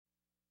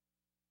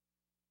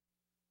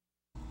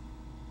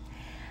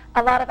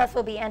A lot of us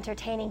will be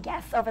entertaining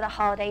guests over the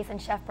holidays, and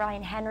Chef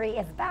Brian Henry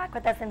is back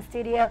with us in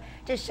studio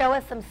to show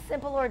us some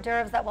simple hors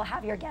d'oeuvres that will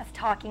have your guests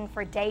talking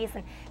for days.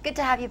 And good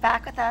to have you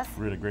back with us.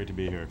 Really great to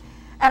be here.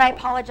 And I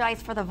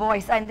apologize for the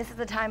voice. And this is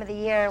the time of the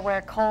year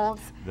where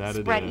colds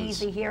spread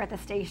easy here at the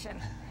station.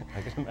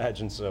 I can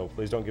imagine so.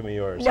 Please don't give me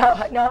yours. No,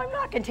 I'm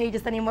not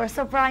contagious anymore.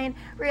 So Brian,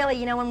 really,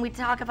 you know, when we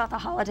talk about the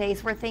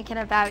holidays, we're thinking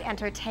about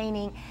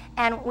entertaining,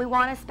 and we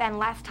want to spend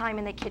less time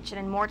in the kitchen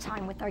and more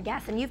time with our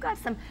guests. And you've got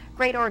some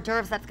great hors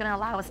d'oeuvres that's going to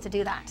allow us to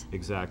do that.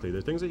 Exactly.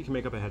 They're things that you can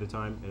make up ahead of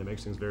time, and it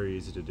makes things very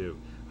easy to do.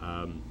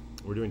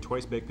 We're doing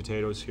twice baked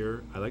potatoes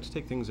here. I like to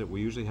take things that we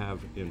usually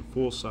have in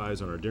full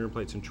size on our dinner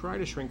plates and try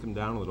to shrink them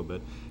down a little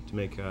bit to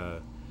make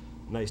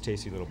nice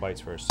tasty little bites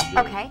for us to do.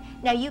 Okay,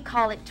 now you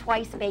call it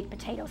twice baked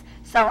potatoes.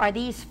 So are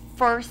these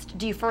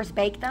do you first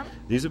bake them?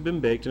 These have been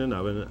baked in an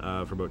oven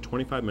for about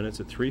 25 minutes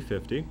at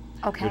 350.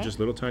 Okay. They're just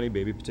little tiny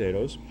baby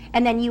potatoes.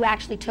 And then you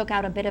actually took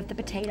out a bit of the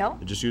potato?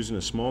 Just using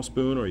a small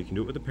spoon, or you can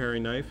do it with a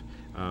paring knife.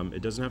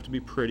 It doesn't have to be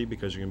pretty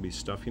because you're going to be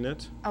stuffing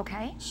it.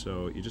 Okay.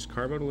 So you just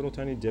carve out a little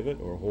tiny divot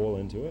or hole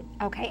into it.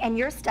 Okay, and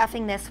you're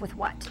stuffing this with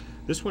what?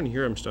 This one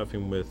here I'm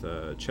stuffing with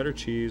cheddar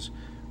cheese,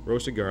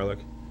 roasted garlic,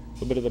 a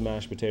little bit of the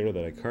mashed potato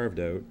that I carved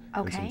out,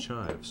 and some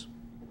chives.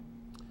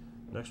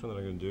 Next one that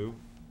I'm going to do,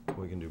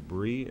 we can do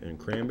brie and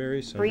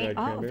cranberries, sun-dried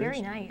cranberries. Oh,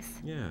 very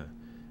nice. Yeah.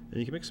 And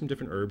you can mix some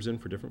different herbs in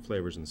for different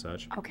flavors and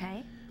such.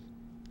 Okay.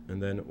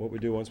 And then what we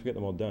do, once we get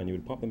them all done, you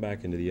would pop them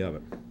back into the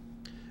oven.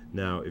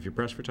 Now, if you're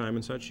pressed for time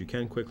and such, you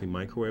can quickly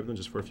microwave them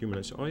just for a few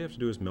minutes. All you have to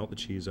do is melt the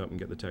cheese up and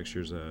get the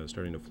textures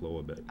starting to flow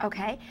a bit.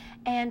 Okay.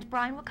 And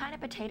Brian, what kind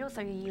of potatoes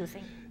are you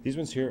using? These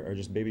ones here are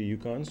just baby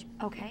Yukons.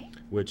 Okay.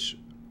 Which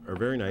are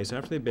very nice.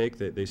 After they bake,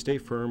 they stay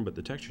firm, but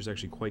the texture is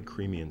actually quite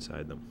creamy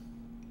inside them.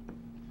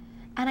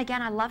 And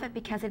again, I love it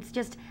because it's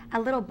just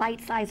a little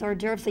bite-sized hors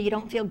d'oeuvre, so you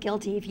don't feel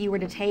guilty if you were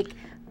to take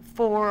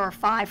 4 or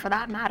 5 for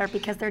that matter,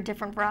 because they're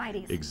different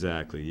varieties.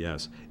 Exactly,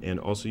 yes. And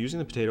also using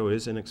the potato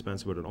is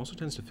inexpensive, but it also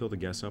tends to fill the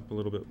guests up a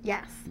little bit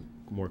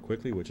more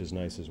quickly, which is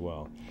nice as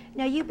well.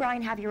 Now you,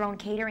 Brian, have your own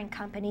catering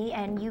company,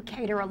 and you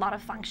cater a lot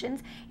of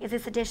functions. Is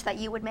this a dish that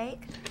you would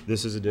make?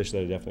 This is a dish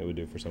that I definitely would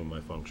do for some of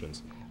my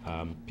functions.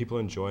 People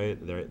enjoy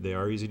it. They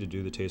are easy to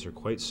do. The tastes are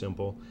quite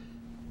simple.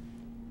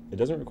 It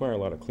doesn't require a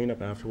lot of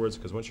cleanup afterwards,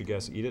 because once your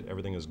guests eat it,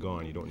 everything is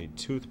gone. You don't need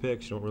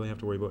toothpicks, you don't really have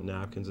to worry about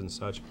napkins and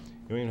such.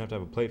 You don't even have to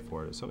have a plate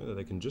for it. It's something that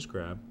they can just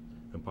grab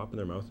and pop in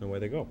their mouth, and away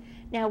they go.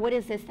 Now, what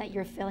is this that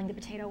you're filling the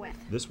potato with?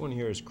 This one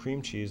here is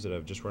cream cheese that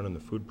I've just run in the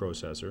food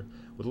processor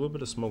with a little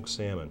bit of smoked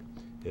salmon.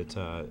 It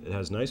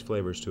has nice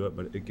flavors to it,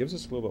 but it gives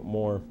us a little bit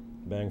more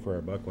bang for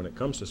our buck when it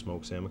comes to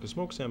smoked salmon, because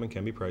smoked salmon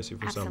can be pricey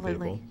for some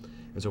people.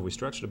 And so if we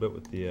stretch it a bit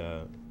with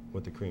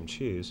the cream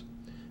cheese,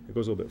 it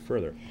goes a little bit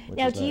further.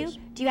 Now, do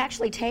you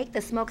actually take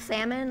the smoked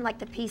salmon, like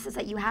the pieces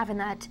that you have in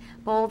that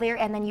bowl there,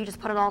 and then you just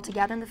put it all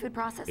together in the food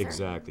processor?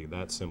 Exactly,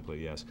 that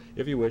simply, yes.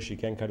 If you wish, you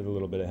can cut it a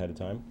little bit ahead of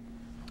time.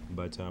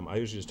 But I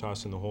usually just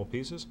toss in the whole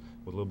pieces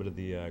with a little bit of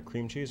the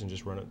cream cheese and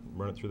just run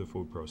it through the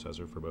food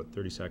processor for about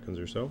 30 seconds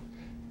or so,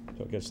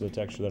 so it gets to the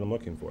texture that I'm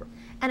looking for.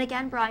 And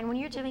again, Brian, when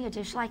you're doing a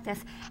dish like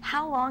this,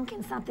 how long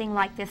can something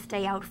like this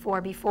stay out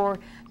for before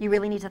you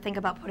really need to think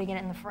about putting it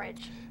in the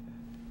fridge?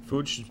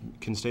 Food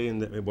can stay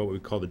in what we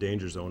call the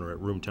danger zone, or at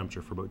room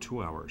temperature, for about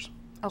 2 hours.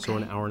 Okay. So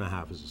an hour and a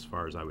half is as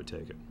far as I would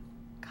take it.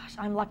 Gosh,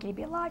 I'm lucky to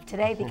be alive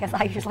today, because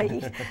I usually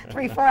eat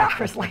 3-4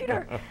 hours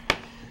later.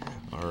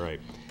 All right.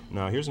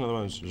 Now here's another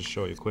one to just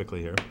show you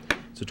quickly here.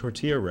 It's a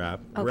tortilla wrap.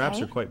 Okay. Wraps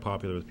are quite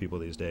popular with people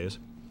these days.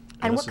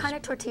 And what kind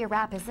of tortilla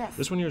wrap is this?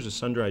 This one here is a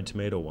sun-dried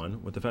tomato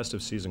one. With the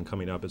festive season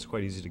coming up, it's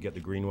quite easy to get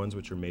the green ones,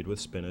 which are made with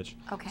spinach,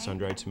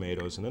 sun-dried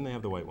tomatoes, and then they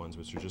have the white ones,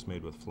 which are just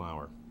made with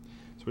flour.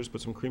 So we just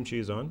put some cream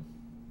cheese on.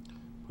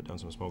 Put down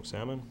some smoked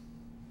salmon.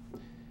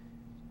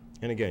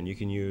 And again, you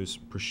can use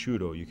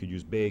prosciutto, you could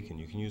use bacon,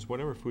 you can use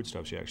whatever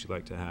foodstuffs you actually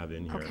like to have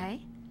in here. Okay.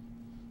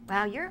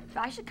 Wow,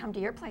 I should come to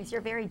your place.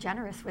 You're very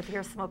generous with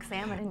your smoked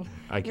salmon and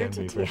I can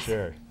be, for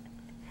sure.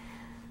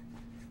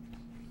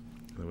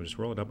 And then we just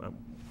roll it up.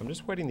 I'm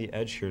just wetting the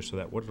edge here so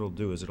that what it'll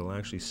do is it'll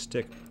actually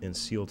stick and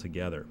seal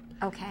together.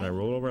 Okay. And I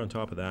roll it over on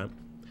top of that,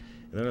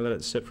 and then I let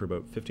it sit for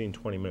about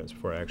 15-20 minutes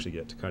before I actually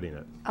get to cutting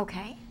it.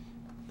 Okay.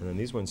 And then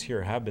these ones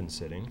here have been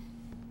sitting.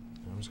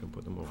 I'm just going to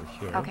put them over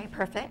here. Okay,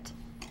 perfect.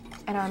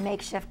 And our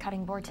makeshift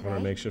cutting board today. On our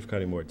makeshift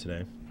cutting board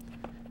today.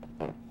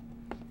 And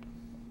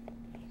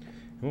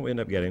what we end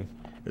up getting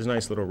is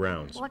nice little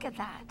rounds. Look at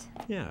that.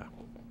 Yeah.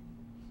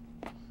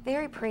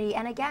 Very pretty.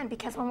 And again,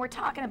 because when we're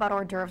talking about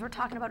hors d'oeuvres, we're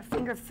talking about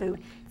finger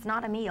food. It's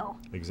not a meal.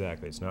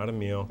 Exactly. It's not a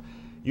meal.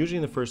 Usually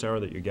in the first hour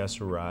that your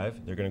guests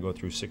arrive, they're going to go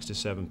through 6 to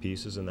 7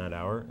 pieces in that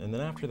hour. And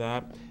then after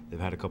that, they've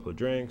had a couple of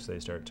drinks, they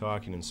start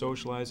talking and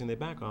socializing, they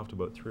back off to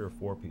about 3 or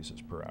 4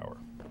 pieces per hour.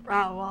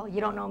 Oh, well,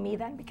 you don't know me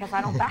then, because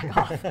I don't back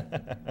off.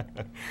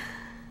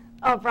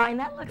 Oh, Brian,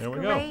 that looks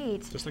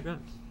great. Just like that.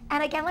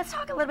 And again, let's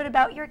talk a little bit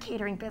about your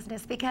catering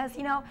business, because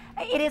you know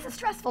it is a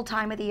stressful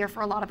time of the year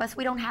for a lot of us.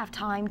 We don't have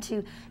time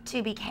to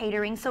be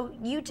catering, so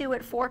you do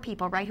it for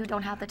people, right, who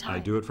don't have the time. I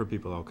do it for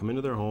people. I'll come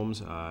into their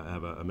homes. I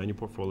have a menu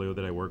portfolio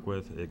that I work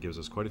with. It gives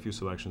us quite a few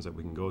selections that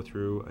we can go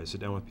through. I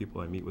sit down with people.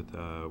 I meet with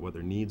what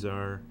their needs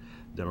are,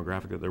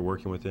 demographic that they're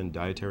working within,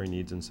 dietary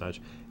needs and such,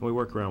 and we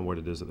work around what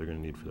it is that they're going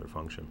to need for their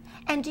function.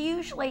 And do you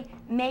usually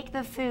make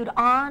the food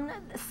on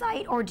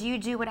site, or do you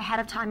do it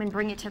ahead of time and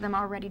bring it to them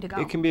all ready to go?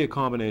 It can be a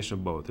combination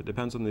of both. It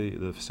depends on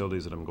the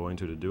facilities that I'm going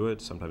to do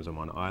it. Sometimes I'm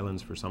on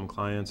islands for some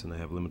clients and they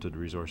have limited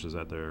resources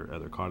at their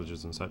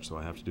cottages and such, so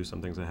I have to do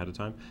some things ahead of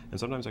time. And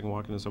sometimes I can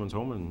walk into someone's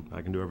home and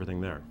I can do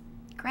everything there.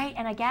 Great,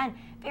 and again,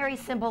 very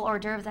simple hors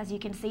d'oeuvres, as you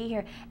can see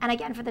here. And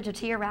again, for the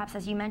tortilla wraps,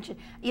 as you mentioned,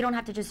 you don't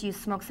have to just use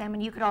smoked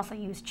salmon. You could also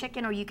use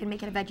chicken, or you can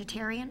make it a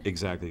vegetarian.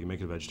 Exactly, you can make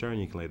it a vegetarian.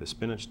 You can lay the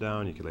spinach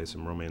down, you can lay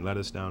some romaine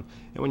lettuce down,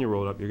 and when you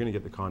roll it up, you're going to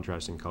get the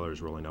contrasting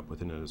colors rolling up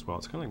within it as well.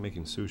 It's kind of like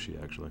making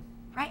sushi, actually.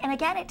 Right, and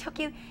again, it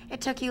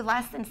took you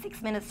less than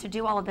 6 minutes to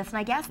do all of this, and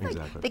I guess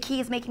the key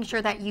is making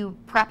sure that you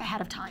prep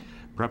ahead of time.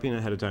 Prepping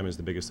ahead of time is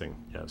the biggest thing,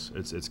 yes.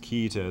 It's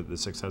key to the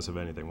success of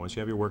anything. Once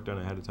you have your work done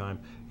ahead of time,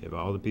 you have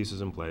all the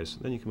pieces in place,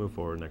 then you can move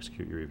forward and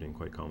execute your evening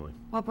quite calmly.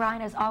 Well,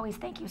 Brian, as always,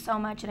 thank you so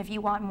much, and if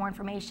you want more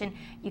information,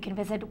 you can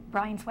visit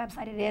Brian's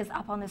website. It is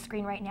up on the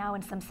screen right now,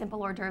 and some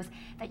simple hors d'oeuvres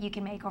that you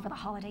can make over the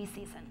holiday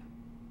season.